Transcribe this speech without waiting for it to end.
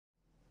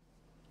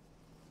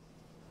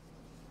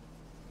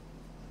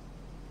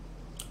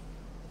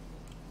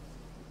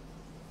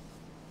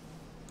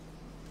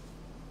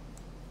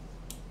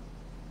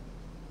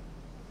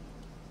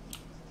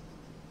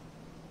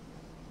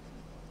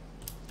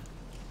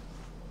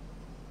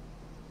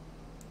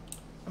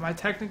Am I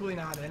technically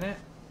not in it?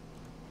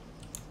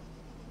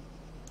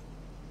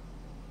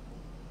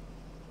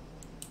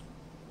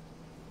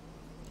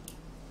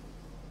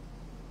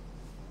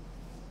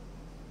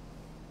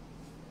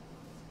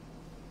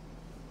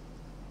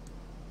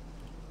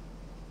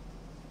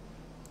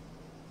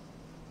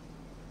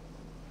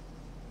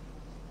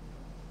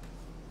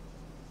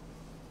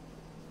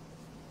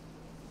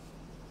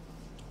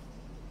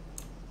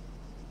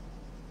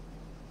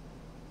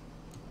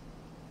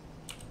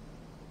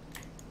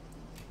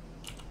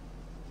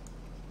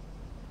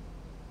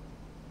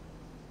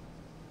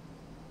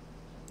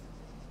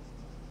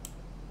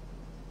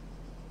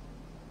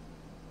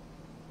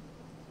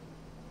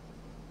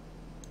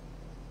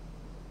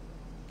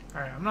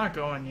 Alright, I'm not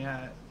going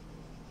yet.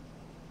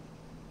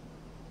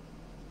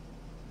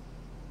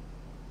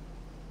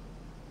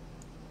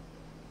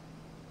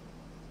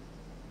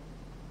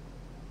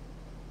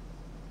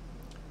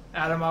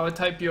 Adam, I would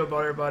type you a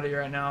butter buddy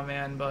right now,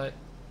 man, but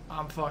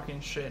I'm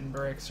fucking shitting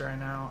bricks right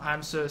now.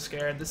 I'm so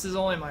scared. This is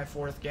only my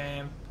 4th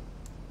game.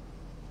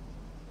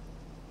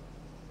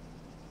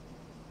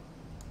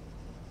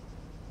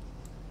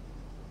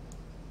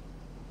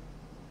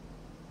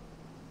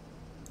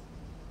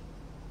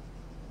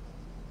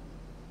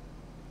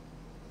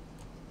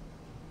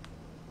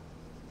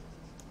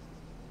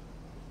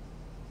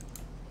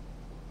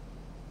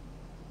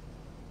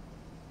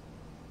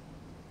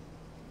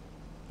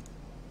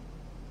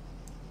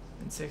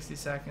 In 60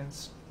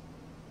 seconds.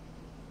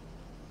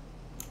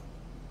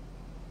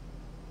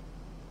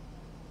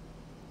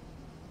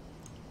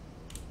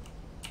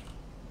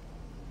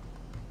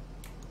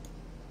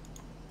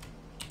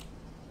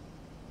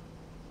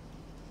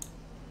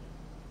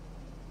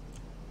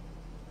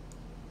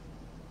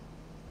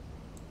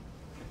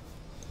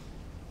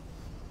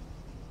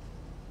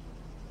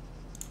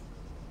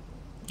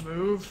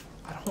 Move?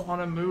 I don't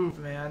want to move,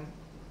 man.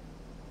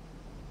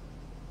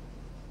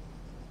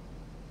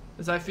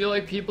 Because I feel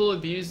like people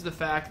abuse the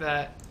fact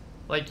that,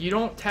 like, you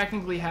don't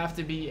technically have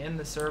to be in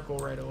the circle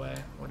right away.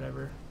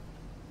 Whatever.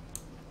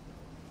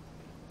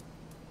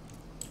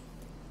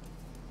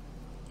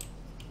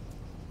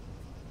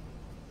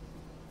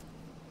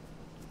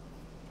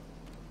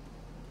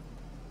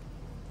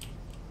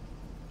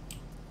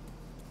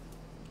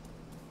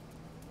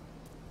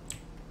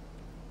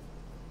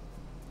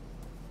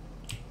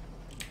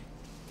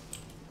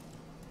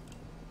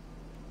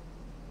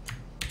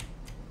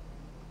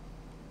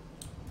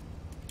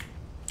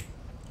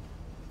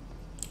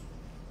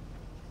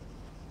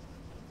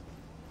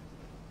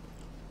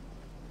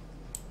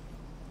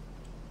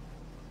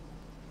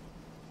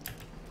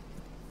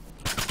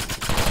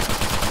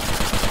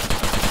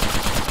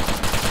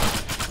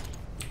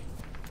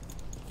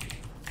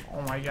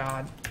 Oh my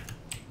god.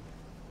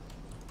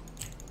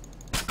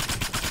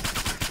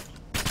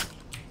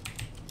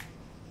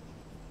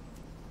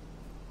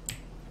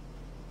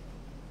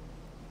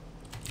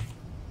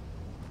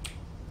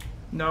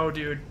 No,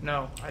 dude,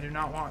 no. I do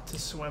not want to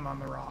swim on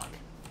the rock.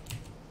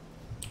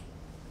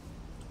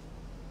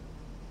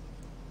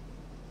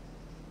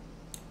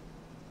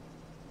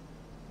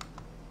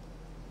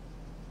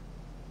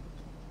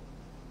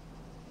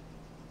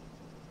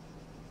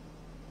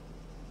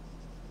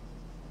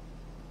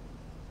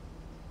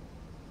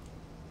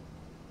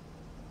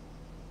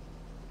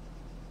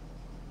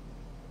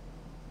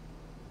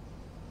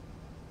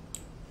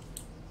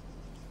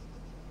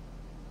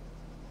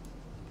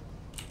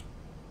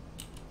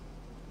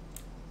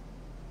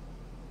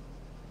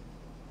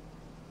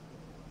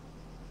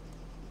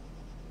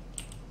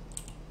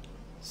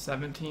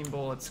 $17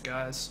 bullets,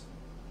 guys.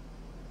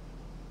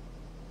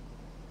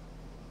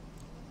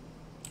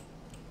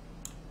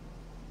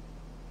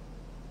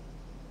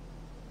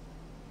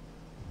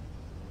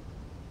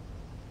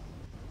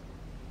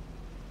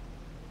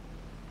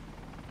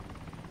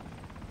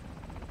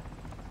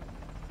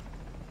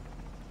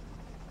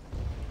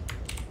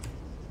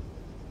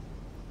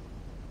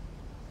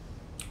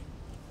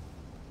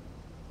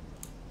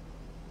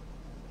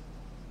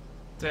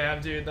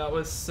 Damn, dude, that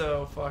was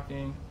so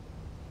fucking...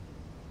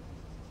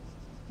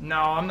 No,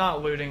 I'm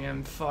not looting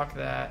him. Fuck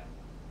that.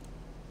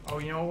 Oh,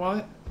 you know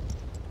what?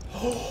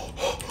 Oh,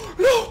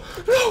 no!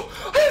 No!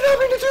 I did not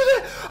mean to do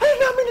that! I did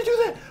not mean to do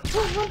that!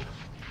 Run, run!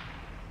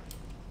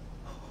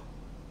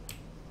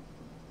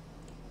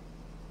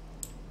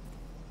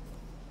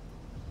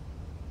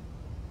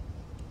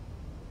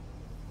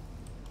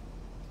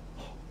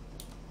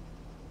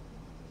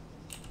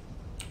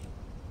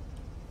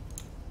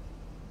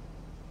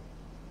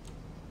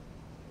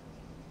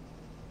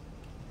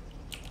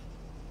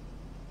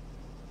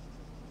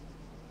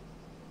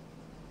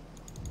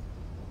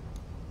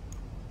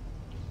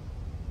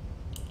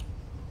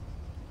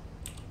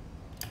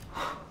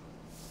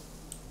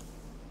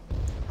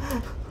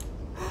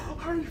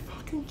 Are you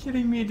fucking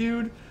kidding me,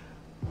 dude?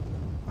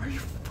 Are you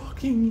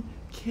fucking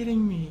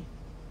kidding me?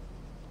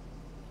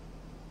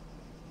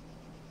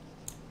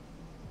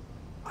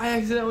 I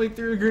accidentally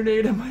threw a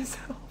grenade at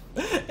myself,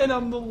 and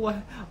I'm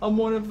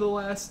one of the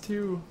last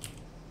two.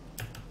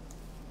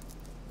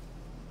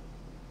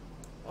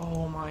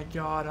 Oh my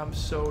god, I'm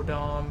so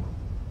dumb.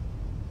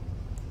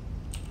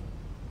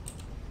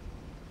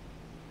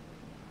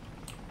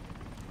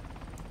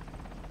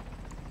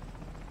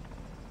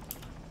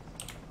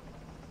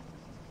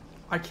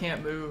 I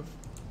can't move.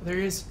 There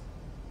he is.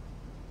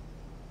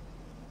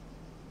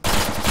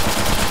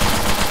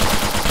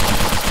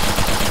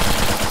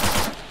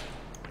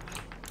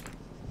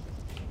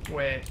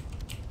 Wait.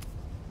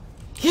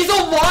 He's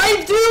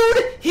alive,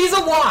 dude? He's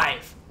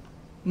alive!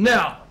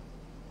 No.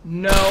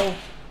 No.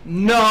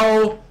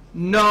 No.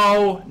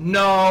 No.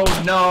 No.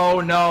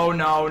 No. No.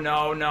 No.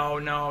 No. No.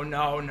 No.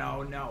 No.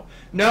 No. No.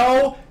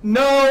 No.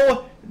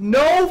 No.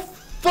 No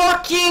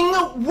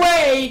fucking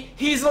way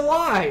he's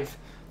alive.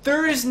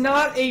 There is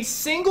not a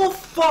single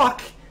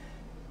fuck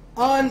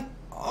on...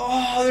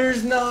 Oh,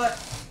 there's not...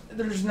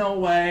 There's no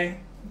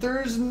way.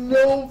 There's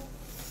no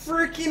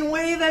freaking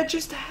way that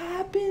just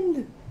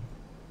happened.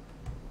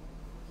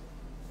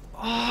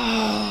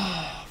 Oh.